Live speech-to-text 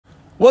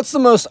What's the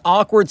most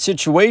awkward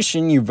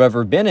situation you've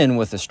ever been in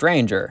with a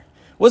stranger?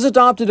 Was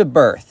adopted at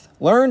birth.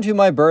 Learned who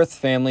my birth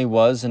family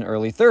was in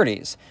early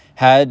 30s.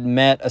 Had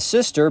met a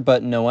sister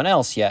but no one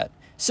else yet.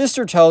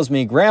 Sister tells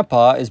me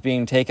grandpa is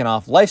being taken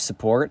off life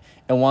support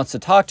and wants to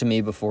talk to me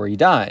before he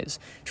dies.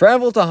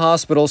 Traveled to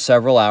hospital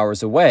several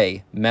hours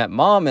away. Met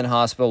mom in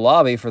hospital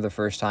lobby for the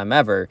first time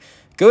ever.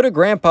 Go to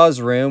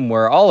grandpa's room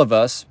where all of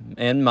us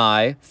and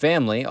my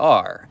family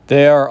are.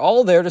 They are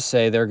all there to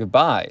say their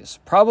goodbyes.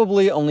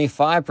 Probably only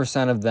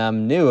 5% of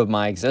them knew of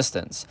my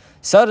existence.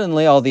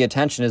 Suddenly all the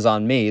attention is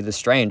on me, the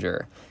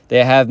stranger.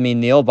 They have me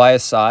kneel by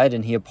his side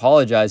and he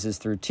apologizes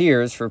through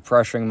tears for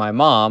pressuring my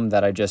mom,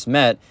 that I just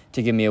met,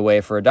 to give me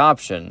away for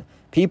adoption.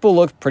 People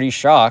looked pretty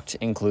shocked,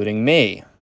 including me.